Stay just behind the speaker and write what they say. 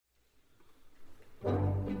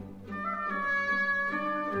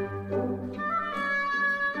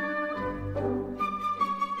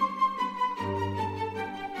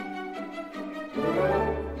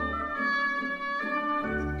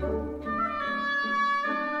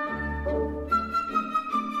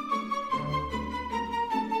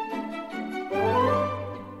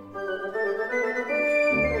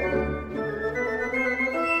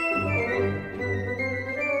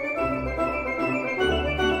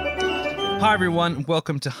Hi everyone,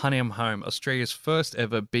 welcome to Honey I'm Home, Australia's first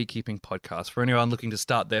ever beekeeping podcast for anyone looking to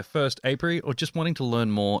start their first apiary or just wanting to learn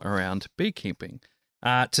more around beekeeping.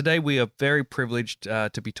 Today we are very privileged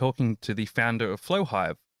to be talking to the founder of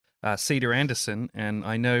Hive, Cedar Anderson, and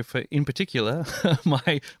I know in particular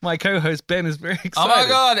my co-host Ben is very excited. Oh my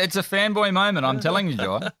God, it's a fanboy moment, I'm telling you,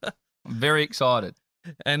 Joy. I'm very excited.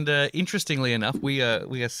 And interestingly enough, we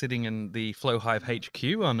are sitting in the Hive HQ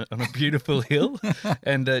on a beautiful hill,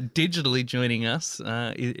 and digitally joining us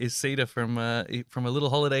is Cedar from a little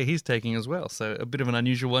holiday he's taking as well. So a bit of an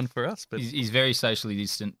unusual one for us. But he's very socially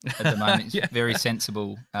distant at the moment. He's very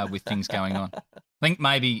sensible with things going on. I think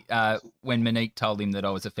maybe when Monique told him that I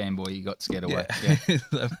was a fanboy, he got scared away. Yeah.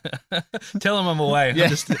 Tell him I'm away. Yeah.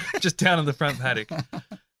 I'm just down in the front paddock.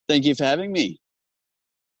 Thank you for having me.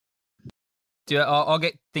 I'll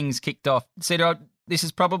get things kicked off. Cedar, this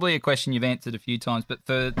is probably a question you've answered a few times, but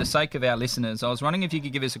for the sake of our listeners, I was wondering if you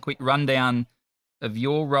could give us a quick rundown of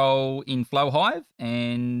your role in Hive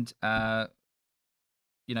and what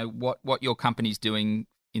your company's doing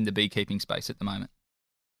in the beekeeping space at the moment.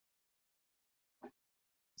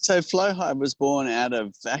 So Hive was born out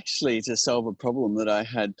of actually to solve a problem that I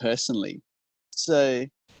had personally. So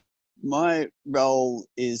my role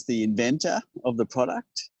is the inventor of the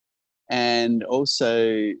product, and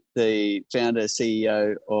also the founder,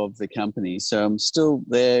 CEO of the company. So I'm still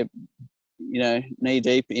there, knee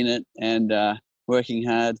deep in it and working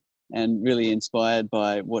hard and really inspired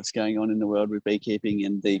by what's going on in the world with beekeeping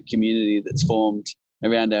and the community that's formed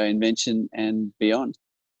around our invention and beyond.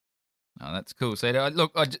 Oh, that's cool. So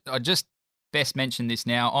look, I just best mention this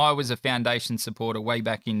now. I was a foundation supporter way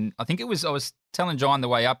back in, I was telling John the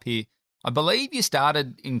way up here, I believe you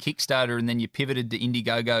started in Kickstarter and then you pivoted to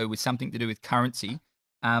Indiegogo with something to do with currency.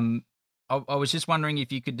 I was just wondering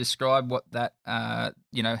if you could describe what that,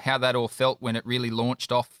 how that all felt when it really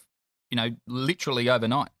launched off, literally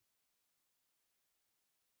overnight.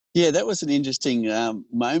 Yeah, that was an interesting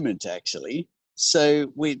moment, actually.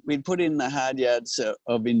 So we'd put in the hard yards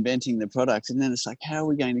of inventing the product, and then it's like, how are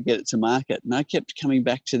we going to get it to market? And I kept coming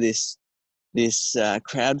back to this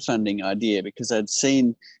crowdfunding idea because I'd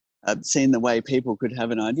seen the way people could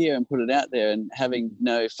have an idea and put it out there, and having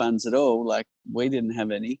no funds at all, like we didn't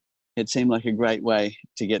have any, it seemed like a great way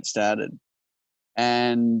to get started.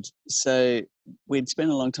 And so we'd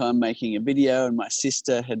spent a long time making a video, and my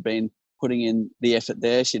sister had been putting in the effort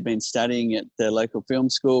there. She'd been studying at the local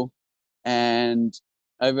film school, and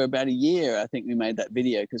over about a year, I think we made that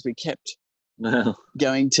video because we kept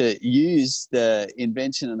going to use the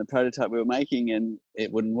invention and the prototype we were making, and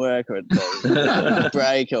it wouldn't work, or it'd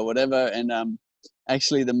break or whatever. And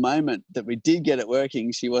actually the moment that we did get it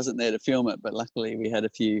working, she wasn't there to film it, but luckily we had a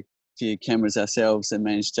few cameras ourselves and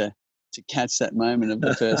managed to catch that moment of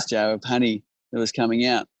the first jar of honey that was coming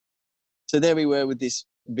out. So there we were with this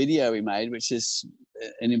video we made, which is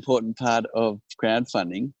an important part of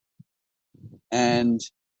crowdfunding. And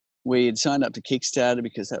we had signed up to Kickstarter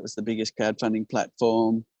because that was the biggest crowdfunding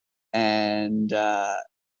platform. And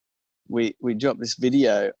we dropped this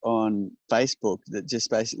video on Facebook that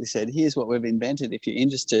just basically said, here's what we've invented. If you're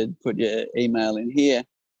interested, put your email in here.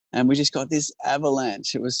 And we just got this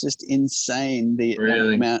avalanche. It was just insane, the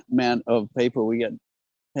amount of people we got.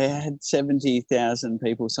 They had 70,000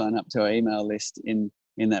 people sign up to our email list in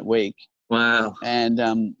that week. Wow.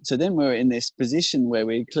 And so then we were in this position where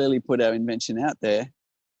we clearly put our invention out there,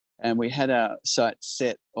 and we had our site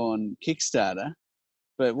set on Kickstarter.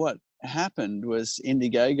 But what happened was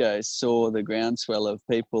Indiegogo saw the groundswell of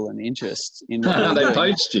people and interest in what we were doing. They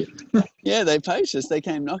poached you. Yeah, they poached us. They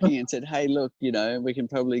came knocking and said, hey, look, we can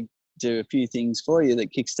probably do a few things for you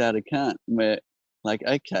that Kickstarter can't. And we're like,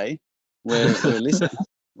 okay, we're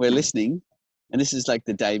listening. And this is like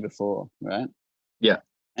the day before, right? Yeah.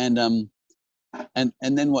 And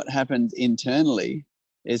then what happened internally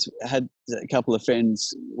is I had a couple of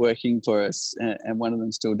friends working for us, and one of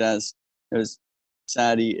them still does. It was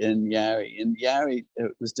Sadi and Yari. And Yari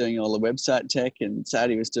was doing all the website tech, and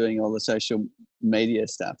Sadi was doing all the social media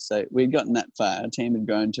stuff. So we'd gotten that far. Our team had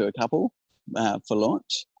grown to a couple for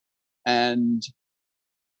launch. And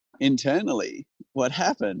internally, what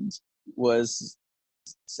happened was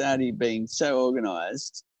Sadi being so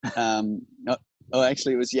organised,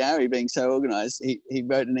 actually, it was Yari being so organised. He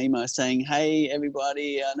wrote an email saying, hey,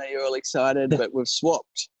 everybody, I know you're all excited, but we've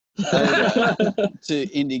swapped over to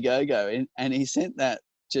Indiegogo. And he sent that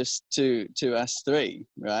just to us three,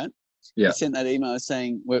 right? Yeah. He sent that email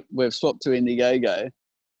saying, we've swapped to Indiegogo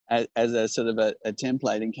as a sort of a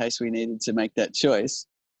template in case we needed to make that choice.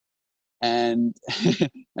 And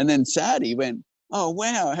and then Sadi went, oh,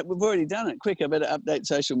 wow, we've already done it. Quick, I better update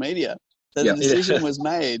social media. So the decision was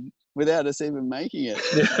made without us even making it.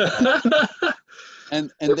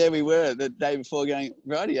 And there we were the day before going,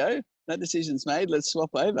 rightio, that decision's made, let's swap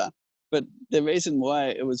over. But the reason why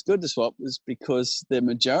it was good to swap was because the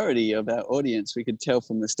majority of our audience, we could tell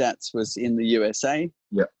from the stats, was in the USA.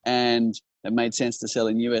 Yeah. And it made sense to sell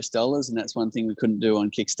in US dollars, and that's one thing we couldn't do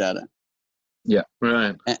on Kickstarter. Yeah,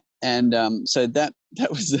 right. And so that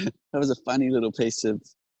was a funny little piece of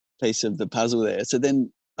the puzzle there. So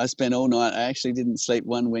then I spent all night. I actually didn't sleep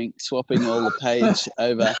one wink, swapping all the page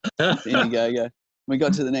over to Indiegogo. We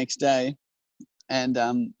got to the next day, and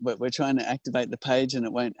we're trying to activate the page, and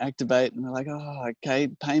it won't activate. And we're like, oh, okay,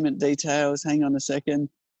 payment details. Hang on a second.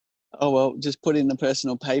 Oh well, just put in the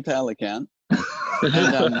personal PayPal account,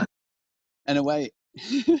 and away.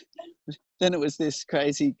 Then it was this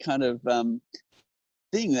crazy kind of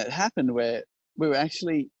thing that happened where we were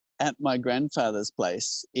actually at my grandfather's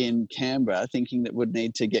place in Canberra, thinking that we'd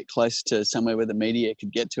need to get close to somewhere where the media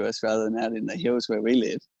could get to us rather than out in the hills where we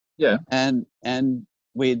live. Yeah. And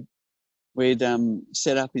we'd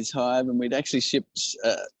set up his hive, and we'd actually shipped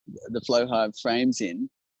the Flow Hive frames in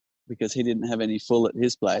because he didn't have any full at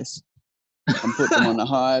his place, and put them on the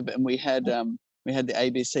hive. And we had the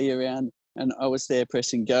ABC around, and I was there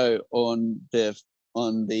pressing go on the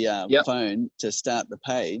phone to start the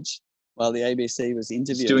page while the ABC was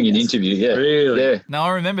interviewing. Doing an interview, yeah. Really? Yeah. No,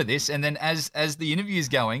 I remember this. And then as the interview's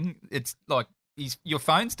going, it's like your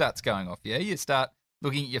phone starts going off, yeah? You start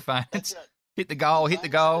looking at your phone. It's hit the goal.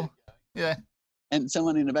 Yeah. And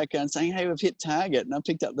someone in the background saying, hey, we've hit target. And I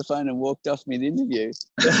picked up the phone and walked off mid-interview.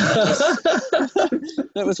 That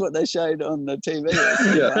was what they showed on the TV.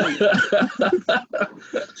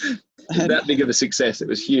 That big of a success. It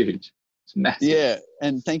was huge. It's massive. Yeah,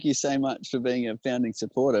 and thank you so much for being a founding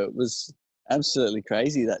supporter. It was absolutely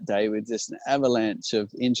crazy that day with just an avalanche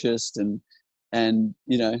of interest, and 2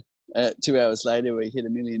 hours later we hit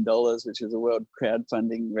 $1 million, which was a world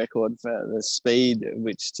crowdfunding record for the speed at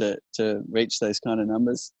which to reach those kind of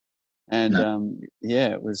numbers. And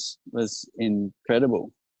it was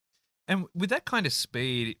incredible. And with that kind of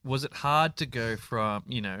speed, was it hard to go from,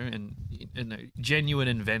 genuine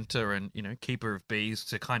inventor and, keeper of bees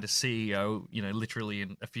to kind of CEO, literally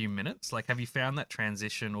in a few minutes? Like, have you found that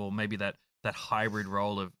transition, or maybe that hybrid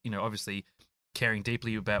role of, obviously caring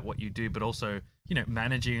deeply about what you do, but also,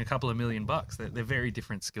 managing a couple of $1 million? They're very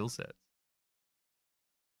different skill sets.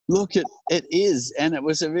 Look, it is, and it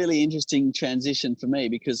was a really interesting transition for me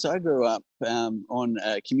because I grew up on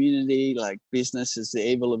a community, like business is the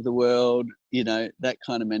evil of the world, that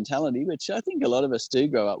kind of mentality, which I think a lot of us do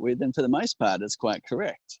grow up with, and for the most part, it's quite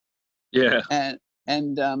correct. Yeah.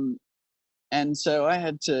 And so I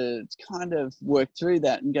had to kind of work through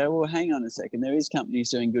that and go, well, hang on a second, there is companies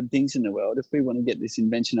doing good things in the world. If we want to get this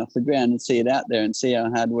invention off the ground and see it out there and see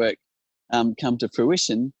our hard work come to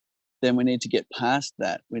fruition, then we need to get past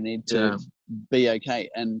that. We need to be okay.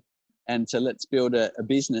 And so let's build a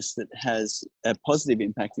business that has a positive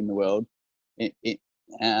impact in the world,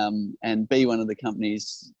 and be one of the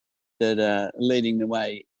companies that are leading the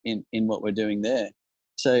way in what we're doing there.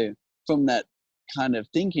 So from that kind of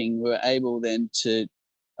thinking, we're able then to,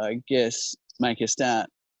 I guess, make a start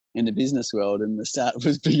in the business world. And the start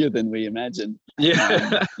was bigger than we imagined.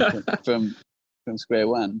 Yeah. From square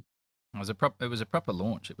one. It was a proper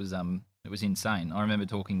launch. It was insane. I remember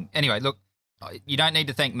talking. Anyway, look, you don't need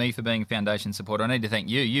to thank me for being a foundation supporter. I need to thank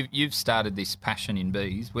you. You've started this passion in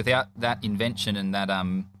bees. Without that invention and that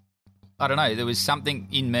I don't know, there was something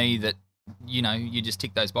in me that you just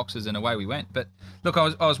tick those boxes and away we went. But look,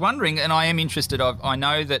 I was wondering, and I am interested. I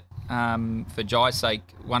know that for Jai's sake,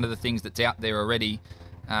 one of the things that's out there already.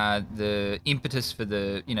 The impetus for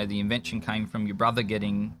the invention came from your brother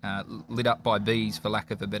getting lit up by bees, for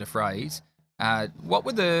lack of a better phrase. What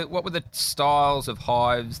were the styles of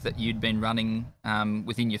hives that you'd been running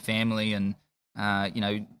within your family, and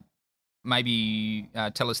maybe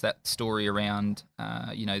tell us that story around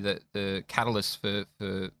the catalyst for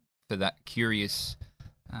that curious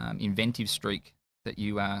inventive streak that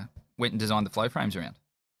you went and designed the flow frames around.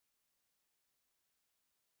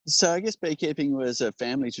 So I guess beekeeping was a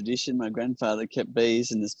family tradition. My grandfather kept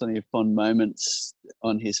bees, and there's plenty of fond moments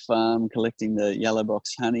on his farm collecting the yellow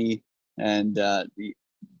box honey and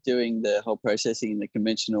doing the whole processing in the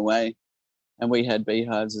conventional way. And we had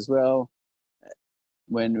beehives as well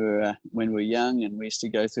when we were young, and we used to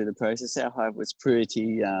go through the process. Our hive was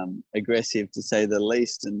pretty aggressive, to say the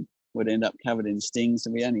least, and would end up covered in stings.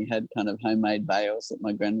 And we only had kind of homemade bales that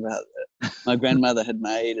my grandmother had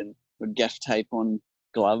made, and would gaff tape on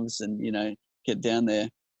gloves and get down there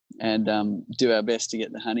and do our best to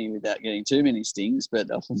get the honey without getting too many stings,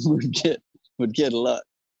 but often would get a lot.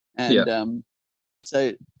 And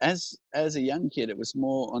So as a young kid, it was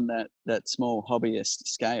more on that small hobbyist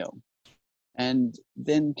scale. And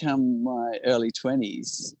then come my early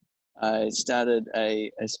 20s, I started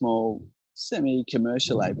a small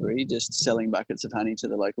semi-commercial apiary, just selling buckets of honey to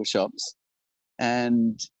the local shops.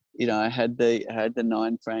 And I had the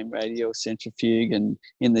 9-frame radial centrifuge, and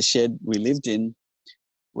in the shed we lived in,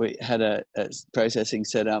 we had a processing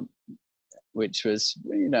setup, which was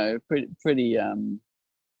pretty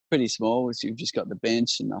small. So you've just got the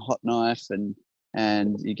bench and the hot knife, and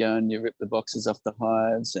you go and you rip the boxes off the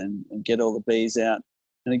hives and get all the bees out.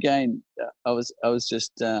 And again, I was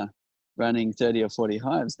just running 30 or 40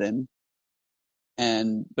 hives then,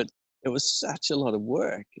 but it was such a lot of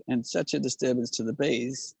work and such a disturbance to the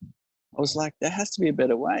bees. I was like, there has to be a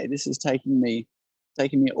better way. This is taking me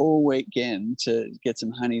all weekend to get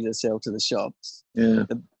some honey to sell to the shops. Yeah.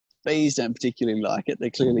 The bees don't particularly like it. They're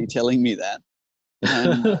clearly telling me that.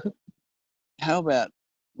 And how about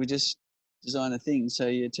we just design a thing so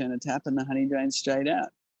you turn a tap and the honey drains straight out?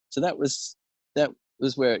 So that was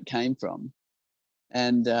where it came from.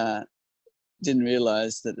 And didn't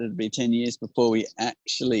realize that it'd be 10 years before we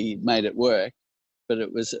actually made it work. But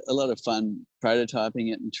it was a lot of fun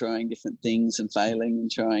prototyping it and trying different things and failing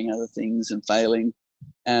and trying other things and failing.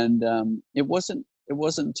 And it wasn't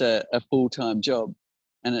a full-time job,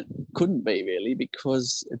 and it couldn't be really,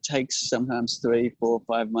 because it takes sometimes 3, 4,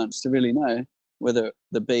 5 months to really know whether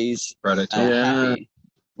the bees are happy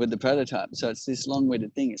with the prototype. So it's this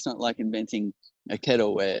long-winded thing. It's not like inventing a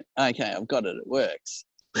kettle where, okay, I've got it, it works.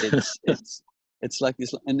 It's like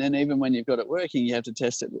this, and then even when you've got it working, you have to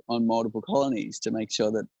test it on multiple colonies to make sure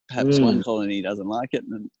that perhaps one colony doesn't like it,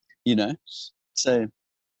 and so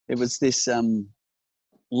it was this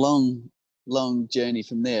long journey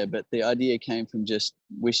from there. But the idea came from just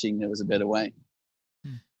wishing there was a better way.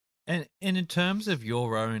 And in terms of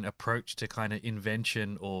your own approach to kind of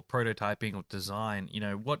invention or prototyping or design,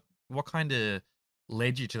 what kind of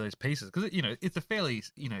led you to those pieces? Because it's a fairly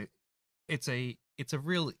it's a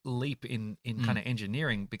real leap in kind of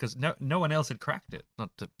engineering, because no one else had cracked it.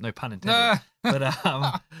 No pun intended. but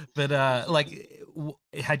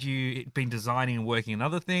had you been designing and working on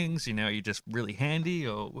other things? Are you just really handy,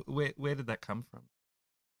 or where did that come from?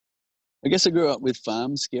 I guess I grew up with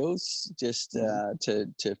farm skills, just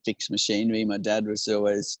to fix machinery. My dad was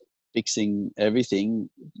always fixing everything,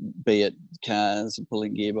 be it cars,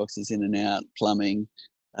 pulling gearboxes in and out, plumbing,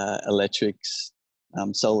 electrics,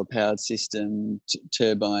 solar powered system,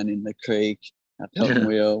 turbine in the creek, a Pelton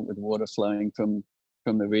wheel with water flowing from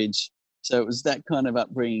the ridge. So it was that kind of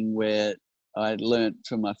upbringing where I learnt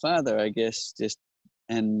from my father, I guess,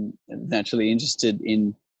 and naturally interested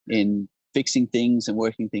in fixing things and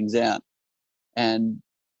working things out. And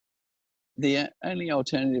the only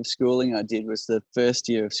alternative schooling I did was the first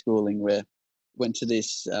year of schooling, where I went to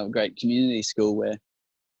this great community school where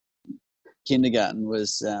kindergarten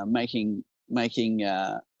was making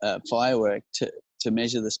firework to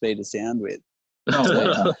measure the speed of sound with.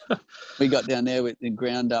 So we got down there and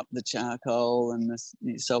ground up the charcoal and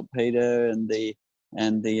the saltpeter and the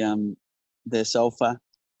sulfur,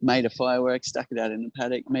 made a firework, stuck it out in the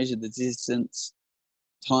paddock, measured the distance,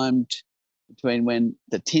 timed between when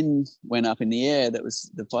the tin went up in the air, that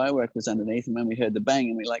was the firework was underneath, and when we heard the bang,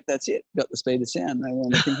 and we're like, that's it, got the speed of sound. And they were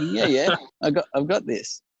thinking, yeah, I've got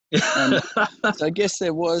this. And so I guess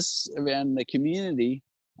there was around the community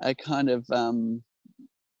a kind of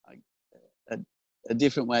a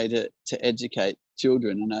different way to educate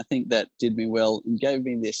children, and I think that did me well and gave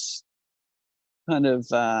me this kind of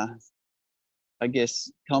I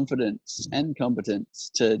guess confidence and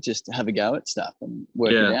competence to just have a go at stuff and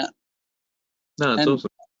work it out. No, it's awesome.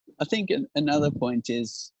 I think another point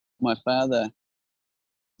is my father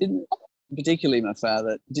didn't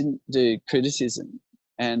do criticism,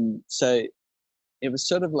 and so it was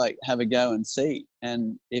sort of like have a go and see.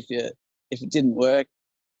 And if it didn't work,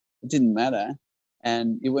 it didn't matter,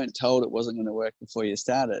 and you weren't told it wasn't going to work before you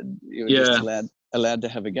started. You were just allowed to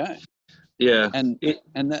have a go. Yeah, and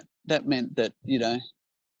that meant that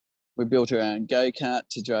we built our own go-kart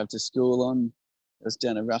to drive to school on. It was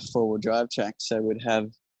down a rough four-wheel drive track, so we'd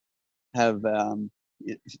have 4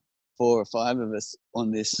 or 5 of us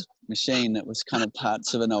on this machine that was kind of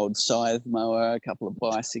parts of an old scythe mower, a couple of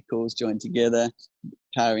bicycles joined together,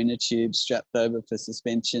 car inner tube strapped over for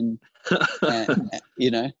suspension, and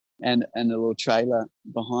a little trailer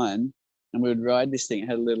behind, and we would ride this thing. It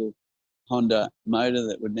had a little Honda motor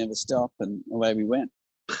that would never stop, and away we went.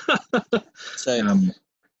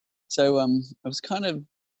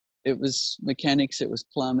 It was mechanics, it was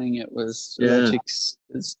plumbing, it was electrics,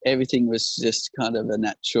 everything was just kind of a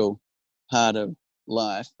natural part of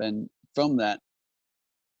life. And from that,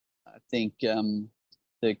 think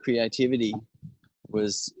the creativity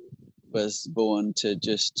was born to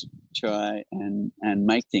just try and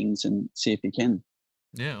make things and see if you can.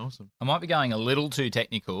 Yeah, awesome. I might be going a little too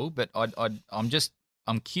technical, but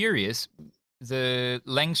I'm curious. The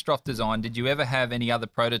Langstroth design, did you ever have any other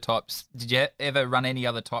prototypes? Did you ever run any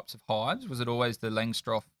other types of hives? Was it always the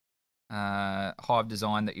Langstroth hive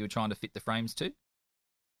design that you were trying to fit the frames to?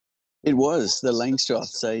 It was the Langstroth.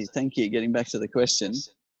 So thank you. Getting back to the question.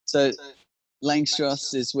 So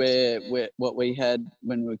Langstroths is where what we had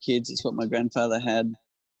when we were kids. It's what my grandfather had,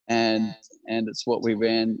 and it's what we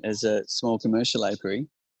ran as a small commercial apiary.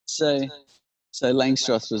 So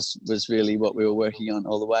Langstroth was really what we were working on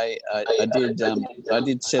all the way. I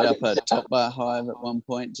did set up a top bar hive at one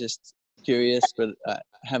point, just curious, but I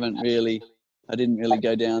didn't really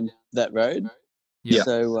go down that road. Yeah.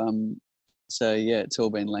 So yeah, it's all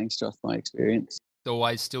been Langstroth, my experience. It's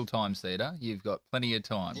always still time, Cedar. You've got plenty of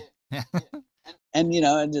time. Yeah. And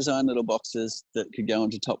I designed little boxes that could go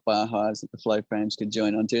onto top bar hives that the flow frames could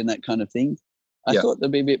join onto and that kind of thing. I thought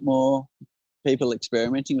there'd be a bit more people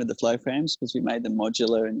experimenting with the flow frames because we made them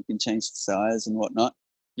modular and you can change the size and whatnot.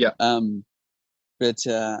 Yeah. But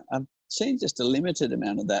I've seen just a limited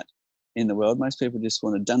amount of that in the world. Most people just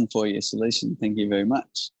want a done for you solution. Thank you very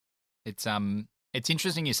much. It's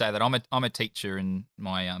interesting you say that. I'm a teacher in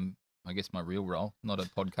my I guess my real role, not a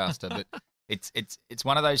podcaster, but it's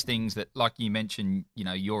one of those things that, like you mentioned,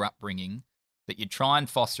 your upbringing, that you try and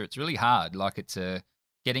foster. It's really hard. Like it's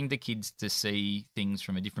getting the kids to see things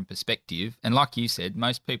from a different perspective. And like you said,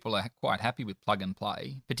 most people are quite happy with plug and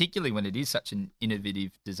play, particularly when it is such an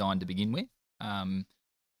innovative design to begin with. I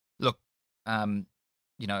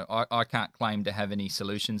can't claim to have any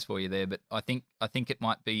solutions for you there, but I think it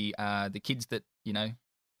might be the kids that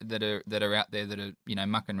that are out there that are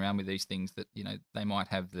mucking around with these things that they might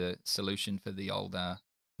have the solution for the old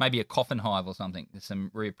maybe a coffin hive or something. There's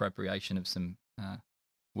some reappropriation of some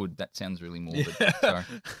wood. That sounds really morbid. Sorry.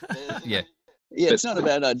 Yeah. Yeah, it's not a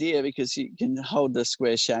bad idea because you can hold the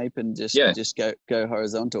square shape and just go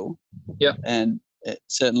horizontal. Yeah. And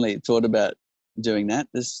certainly thought about doing that.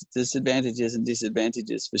 There's advantages and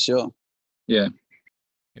disadvantages for sure. Yeah.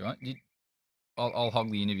 You're right. I'll hog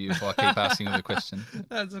the interview if I keep asking all the questions.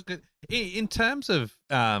 That's good. In terms of,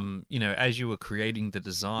 as you were creating the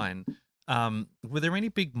design, were there any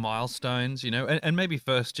big milestones, and maybe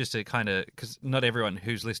first just to kind of, because not everyone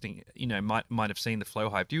who's listening, might have seen the Flow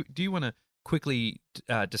Hive. Do you want to quickly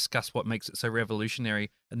discuss what makes it so revolutionary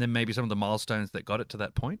and then maybe some of the milestones that got it to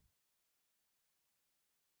that point?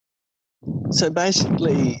 So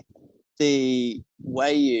basically, the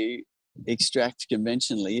way you extract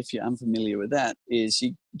conventionally, if you're unfamiliar with that, is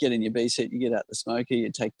you get in your bee suit, you get out the smoker,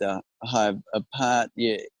 you take the hive apart.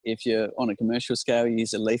 If you're on a commercial scale, you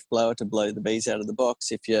use a leaf blower to blow the bees out of the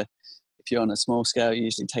box. If you're on a small scale, you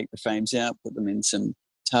usually take the frames out, put them in some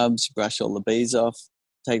tubs, brush all the bees off,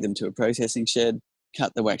 take them to a processing shed,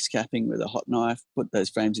 cut the wax capping with a hot knife, put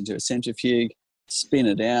those frames into a centrifuge, spin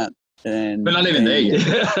it out. But not even there yet.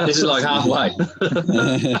 This is like halfway.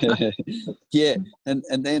 Yeah, and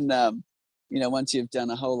then once you've done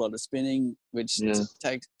a whole lot of spinning, which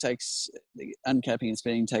takes the uncapping and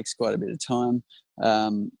spinning takes quite a bit of time,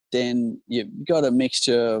 then you've got a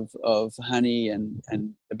mixture of honey and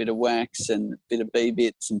a bit of wax and a bit of bee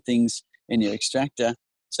bits and things in your extractor.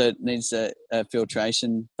 So it needs a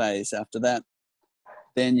filtration phase after that.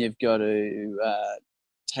 Then you've got to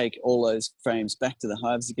take all those frames back to the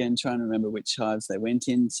hives again, trying to remember which hives they went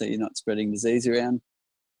in so you're not spreading disease around,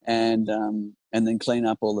 and then clean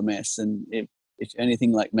up all the mess. And if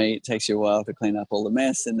anything like me, it takes you a while to clean up all the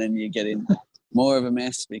mess, and then you get in more of a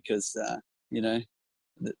mess because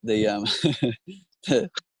the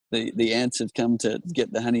ants have come to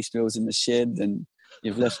get the honey spills in the shed, and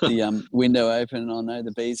you've left the window open. Oh no,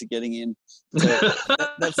 the bees are getting in. So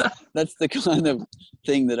that's the kind of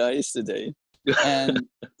thing that I used to do. And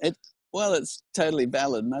it's totally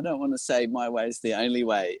valid, and I don't want to say my way is the only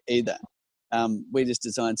way either. We just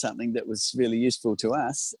designed something that was really useful to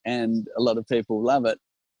us, and a lot of people love it,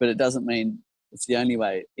 but it doesn't mean it's the only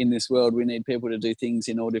way. In this world, we need people to do things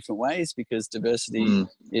in all different ways because diversity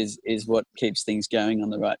is what keeps things going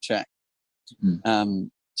on the right track.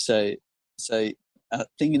 So I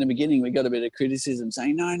think in the beginning we got a bit of criticism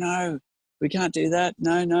saying, no, we can't do that.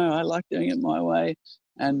 No, I like doing it my way.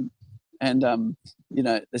 And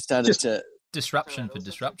they started to disruption for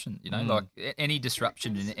disruption, like any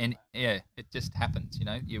disruption it just happens.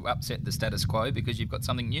 You upset the status quo because you've got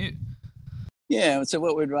something new. Yeah. So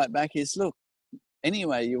what we'd write back is, look,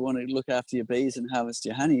 anyway, you want to look after your bees and harvest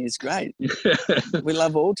your honey is great. We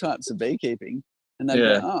love all types of beekeeping, and they'd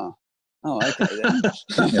go, oh, Oh, okay then.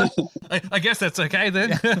 I guess that's okay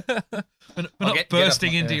then. We're not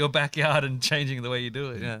bursting into your backyard and changing the way you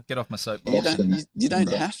do it. Yeah. Get off my soapbox. You don't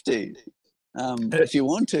have to. If you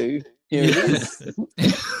want to, here it is.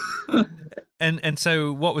 And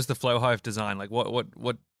so, what was the flow hive design like?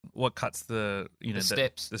 What cuts the the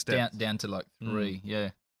steps down to like 3?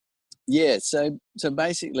 Yeah. So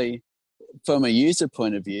basically, from a user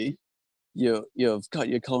point of view, you've got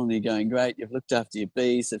your colony going great. You've looked after your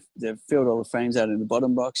bees. They've filled all the frames out in the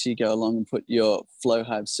bottom box. You go along and put your flow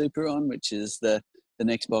hive super on, which is the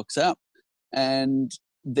next box up, and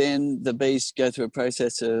then the bees go through a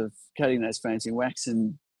process of cutting those frames in wax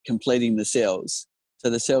and completing the cells. So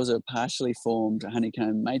the cells are a partially formed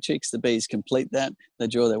honeycomb matrix. The bees complete that. They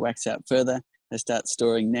draw their wax out further. They start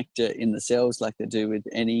storing nectar in the cells like they do with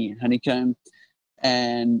any honeycomb,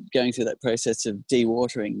 and going through that process of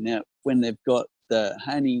dewatering. Now, when they've got the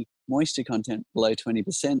honey moisture content below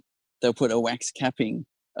 20%, they'll put a wax capping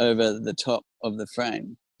over the top of the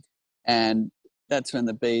frame. And that's when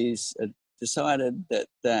the bees have decided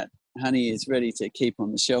that honey is ready to keep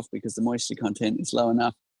on the shelf because the moisture content is low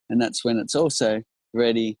enough. And that's when it's also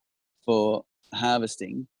ready for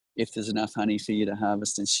harvesting, if there's enough honey for you to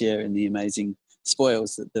harvest and share in the amazing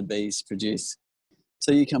spoils that the bees produce.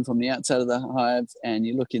 So you come from the outside of the hive and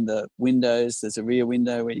you look in the windows. There's a rear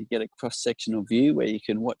window where you get a cross-sectional view where you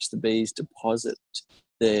can watch the bees deposit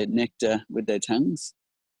their nectar with their tongues,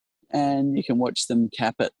 and you can watch them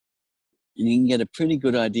cap it. And you can get a pretty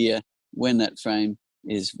good idea when that frame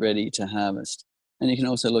is ready to harvest. And you can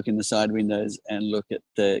also look in the side windows and look at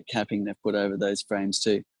the capping they've put over those frames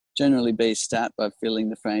too. Generally, bees start by filling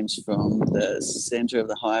the frames from the center of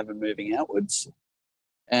the hive and moving outwards.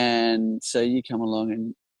 And so you come along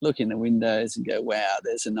and look in the windows and go, wow,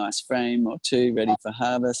 there's a nice frame or two ready for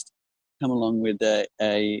harvest. Come along with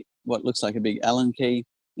a what looks like a big Allen key,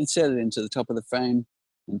 insert it into the top of the frame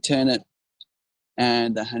and turn it,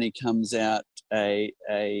 and the honey comes out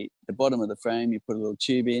the bottom of the frame. You put a little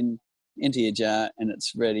tube into your jar, and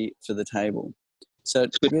it's ready for the table. So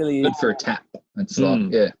it's really good for a tap. It's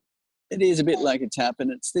it is a bit like a tap, and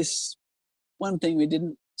it's this one thing we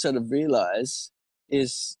didn't sort of realize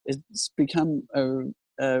is it's become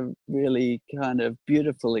a really kind of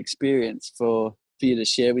beautiful experience for you to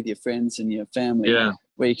share with your friends and your family,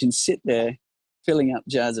 where you can sit there filling up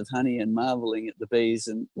jars of honey and marveling at the bees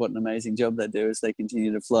and what an amazing job they do as they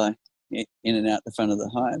continue to fly in and out the front of the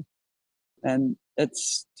hive. And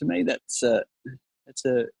it's, to me, it's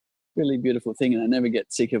a really beautiful thing, and I never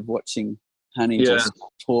get sick of watching honey just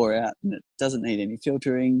pour out, and it doesn't need any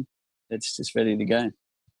filtering. It's just ready to go.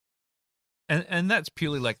 And that's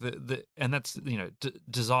purely like and that's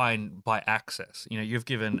designed by access. You've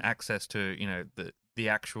given access to the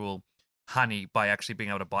actual honey by actually being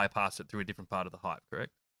able to bypass it through a different part of the hive,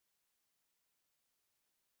 correct?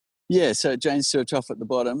 Yeah, so it drains to a trough at the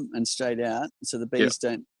bottom and straight out, so the bees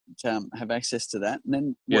don't have access to that. And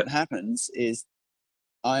then what happens is,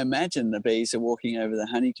 I imagine the bees are walking over the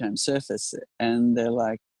honeycomb surface and they're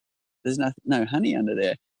like, there's no honey under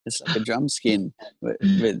there. It's like a drum skin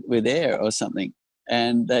with air or something.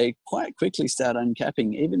 And they quite quickly start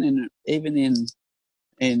uncapping. Even in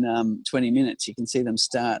 20 minutes, you can see them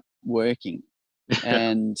start working.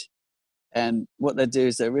 And what they do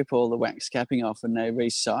is they rip all the wax capping off and they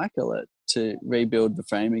recycle it to rebuild the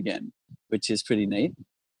frame again, which is pretty neat.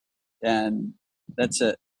 And that's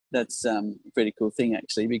a pretty cool thing,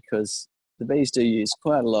 actually, because the bees do use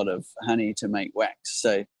quite a lot of honey to make wax.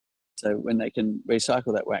 So when they can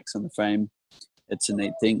recycle that wax on the frame, it's a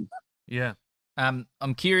neat thing. Yeah. I'm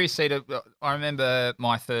curious, Cedar. I remember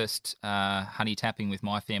my first honey tapping with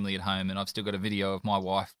my family at home, and I've still got a video of my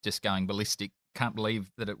wife just going ballistic. Can't believe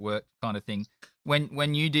that it worked, kind of thing.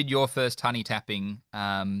 When you did your first honey tapping,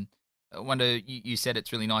 I wonder, you said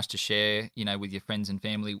it's really nice to share, with your friends and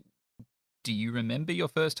family. Do you remember your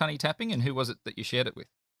first honey tapping, and who was it that you shared it with?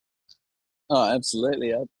 Oh,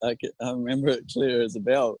 absolutely. I remember it clear as a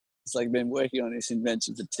bell. It's like I've been working on this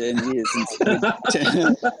invention for 10 years.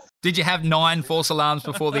 Did you have 9 false alarms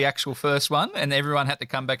before the actual first one, and everyone had to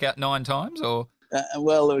come back out 9 times, or?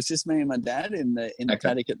 Well, it was just me and my dad in the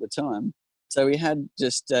paddock at the time. So we had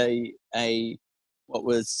just a what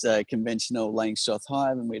was a conventional Langstroth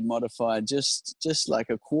hive, and we'd modified just like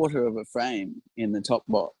a quarter of a frame in the top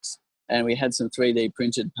box. And we had some 3D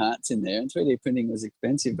printed parts in there, and 3D printing was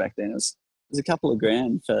expensive back then. It was a couple of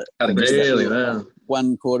grand for really, wow.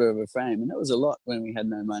 1/4 of a frame, and that was a lot when we had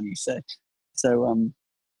no money. So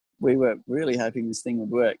we were really hoping this thing would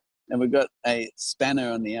work, and we got a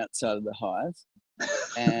spanner on the outside of the hive,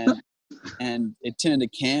 and it turned a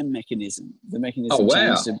cam mechanism. The mechanism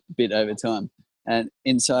changed a bit over time, and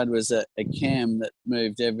inside was a cam that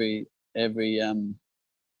moved every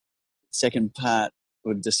second part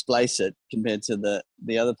would displace it compared to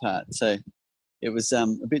the other part. So it was a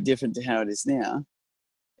bit different to how it is now.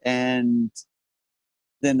 And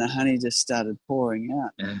then the honey just started pouring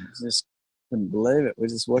out. Yeah. Just couldn't believe it. We're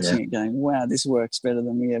just watching it going, wow, this works better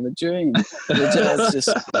than we ever dreamed. The jar's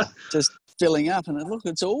just filling up, and look,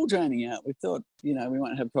 it's all draining out. We thought, we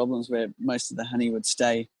won't have problems where most of the honey would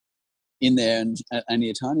stay in there and only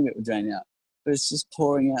a tiny bit would drain out. But it's just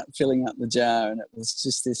pouring out, filling up the jar, and it was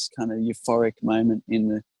just this kind of euphoric moment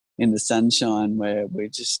in the sunshine where we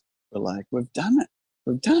just were like, we've done it.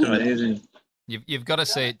 We've done it. Amazing. You've got to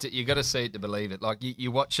see it. You've got to see it to believe it. Like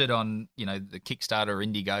you watch it on, the Kickstarter or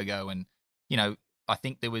Indiegogo, and I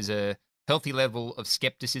think there was a healthy level of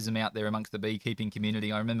skepticism out there amongst the beekeeping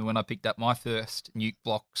community. I remember when I picked up my first nuke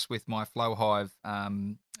blocks with my Flow Hive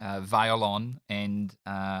veil on, and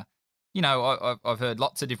I've heard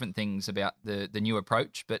lots of different things about the new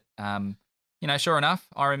approach, but sure enough,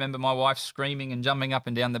 I remember my wife screaming and jumping up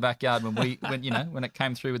and down the backyard when it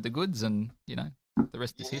came through with the goods, and the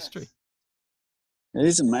rest is history. It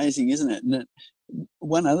is amazing, isn't it? And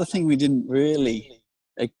one other thing we didn't really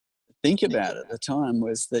think about at the time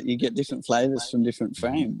was that you get different flavors from different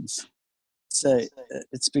frames. So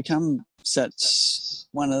it's become such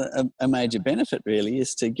a major benefit, really,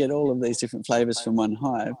 is to get all of these different flavors from one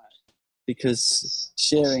hive, because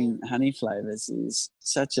sharing honey flavors is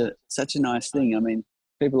such a nice thing. I mean,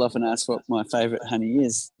 people often ask what my favorite honey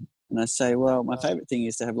is, and I say, well, my favorite thing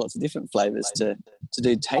is to have lots of different flavors to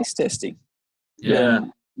do taste testing. Yeah.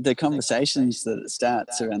 The conversations that it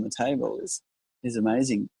starts around the table is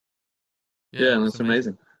amazing. Yeah, that's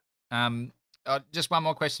amazing. Just one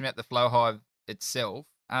more question about the Flow Hive itself.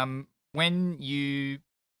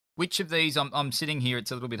 Which of these, I'm sitting here, it's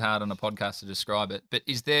a little bit hard on a podcast to describe it, but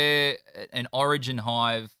is there an origin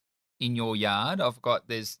hive in your yard?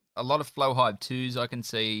 There's a lot of Flow Hive 2s I can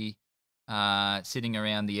see sitting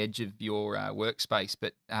around the edge of your workspace,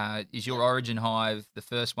 but is your origin hive the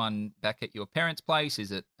first one back at your parents' place?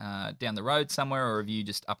 Is it down the road somewhere, or have you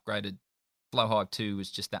just upgraded? Flow Hive 2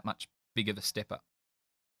 was just that much big of a step up.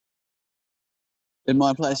 In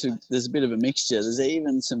my place, there's a bit of a mixture. There's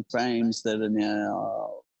even some frames that are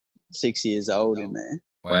now 6 years old in there.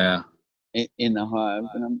 Wow. In the hive,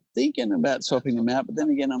 and I'm thinking about swapping them out, but then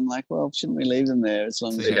again, I'm like, well, shouldn't we leave them there as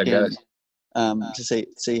long as we can, to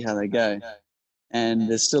see how they go? And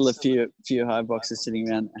there's still a few hive boxes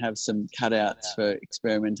sitting around that have some cutouts for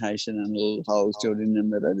experimentation and little holes drilled in them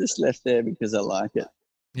that I just left there because I like it.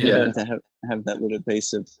 Yeah. To have that little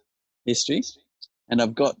piece of history. And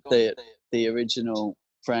I've got the original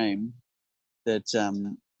frame that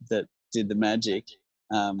did the magic.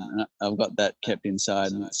 And I've got that kept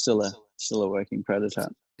inside, and it's still a working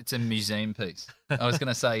prototype. It's a museum piece. I was going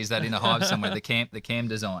to say, is that in a hive somewhere? The cam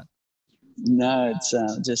design. No, it's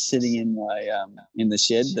just sitting in my in the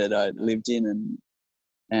shed that I lived in,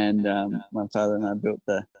 and my father and I built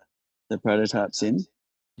the prototypes in.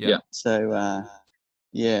 Yeah. So I'm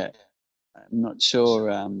not sure.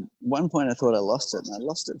 One point I thought I lost it, and I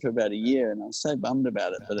lost it for about a year, and I was so bummed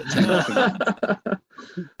about it. But it turned up again.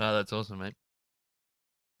 Oh, that's awesome, mate.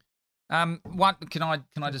 Can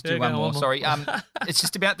I just do one more? Sorry. It's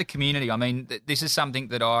just about the community. I mean, this is something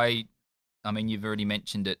that I mean, you've already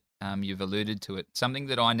mentioned it. You've alluded to it. Something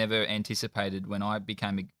that I never anticipated when I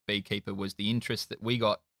became a beekeeper was the interest that we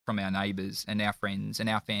got from our neighbours and our friends and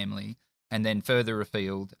our family, and then further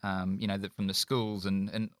afield, from the schools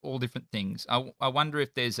and all different things. I wonder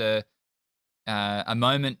if there's a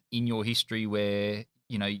moment in your history where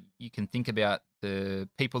you can think about the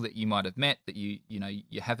people that you might have met that you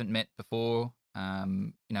haven't met before.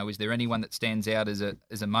 Is there anyone that stands out as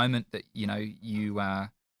a moment that you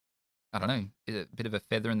I don't know, is it a bit of a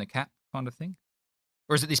feather in the cap kind of thing?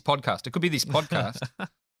 Or is it this podcast? It could be this podcast.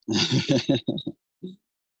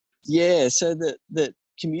 Yeah, so the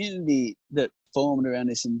community that formed around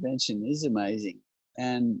this invention is amazing.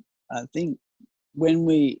 And I think when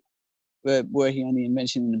we were working on the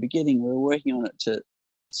invention in the beginning, we were working on it to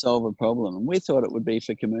solve a problem. And we thought it would be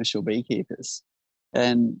for commercial beekeepers.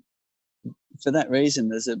 And for that reason,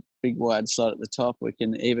 there's a big wide slot at the top. We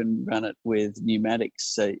can even run it with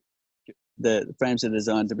pneumatics. So the frames are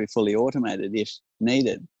designed to be fully automated if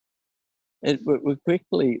needed. We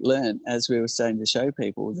quickly learned, as we were starting to show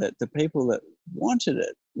people, that the people that wanted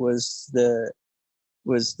it was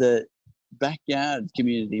the backyard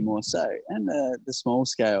community more so, and the small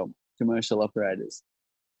scale commercial operators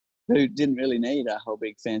who didn't really need a whole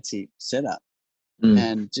big fancy setup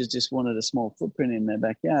and just wanted a small footprint in their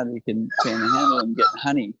backyard. You can turn the handle and get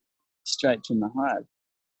honey straight from the hive.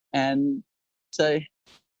 And So,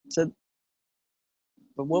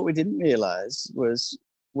 but what we didn't realize was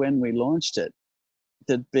when we launched it,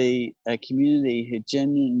 there'd be a community who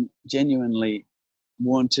genuinely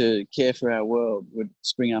want to care for our world would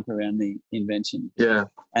spring up around the invention. Yeah.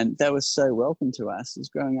 And that was so welcome to us. As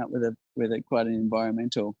growing up with a quite an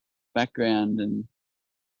environmental background, and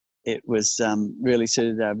it was really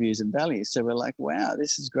suited our views and values. So we're like, wow,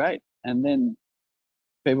 this is great. And then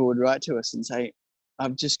people would write to us and say,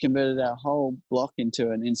 I've just converted our whole block into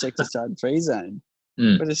an insecticide-free zone.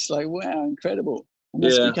 But it's like, wow, incredible. And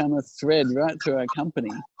that's become a thread right through our company.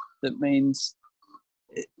 That means,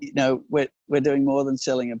 you know, we're doing more than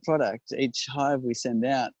selling a product. Each hive we send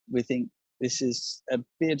out, we think this is a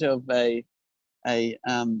bit of a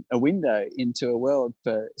window into a world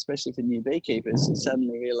especially for new beekeepers who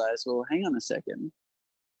suddenly realize, well, hang on a second,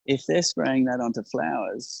 if they're spraying that onto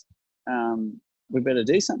flowers, we better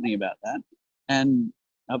do something about that. And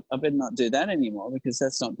I better not do that anymore because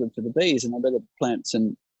that's not good for the bees. And I better plant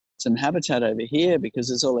some habitat over here because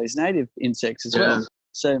there's all these native insects as well.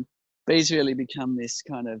 So bees really become this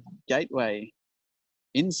kind of gateway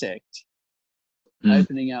insect,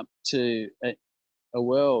 opening up to a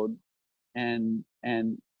world and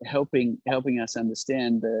helping us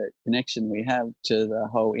understand the connection we have to the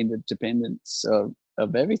whole interdependence of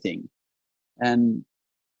everything. And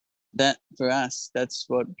that, for us, that's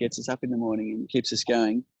what gets us up in the morning and keeps us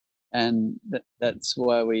going. And that's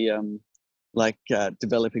why we like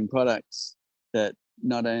developing products that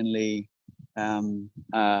not only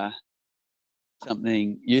are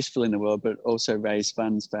something useful in the world, but also raise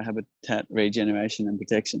funds for habitat regeneration and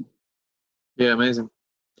protection. Yeah, amazing.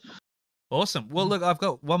 Awesome. Well, look, I've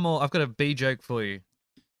got one more. I've got a bee joke for you.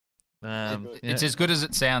 It's as good as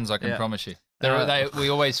it sounds, I can promise you. We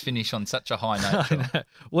always finish on such a high note.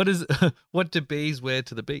 What do bees wear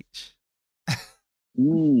to the beach? A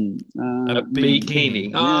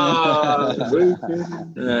bikini. Oh,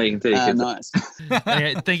 you can take it. Nice.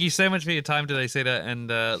 Thank you so much for your time today, Cedar. And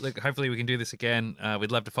look, hopefully we can do this again.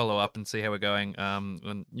 We'd love to follow up and see how we're going.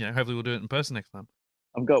 And hopefully we'll do it in person next time.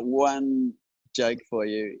 I've got one joke for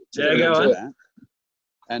you. Yeah, go on.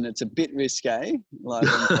 And it's a bit risque, live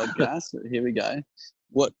on podcast, but here we go.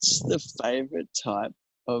 What's the favourite type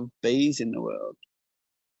of bees in the world?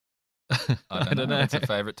 I don't know. What's the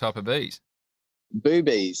favourite type of bees?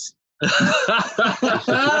 Boobies.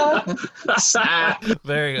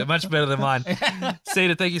 Very good. Much better than mine.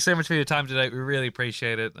 Cedar, thank you so much for your time today. We really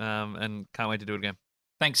appreciate it, and can't wait to do it again.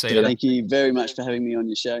 Thanks, Cedar. Thank you very much for having me on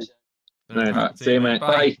your show. All right. See you, mate.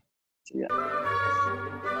 Bye. See ya.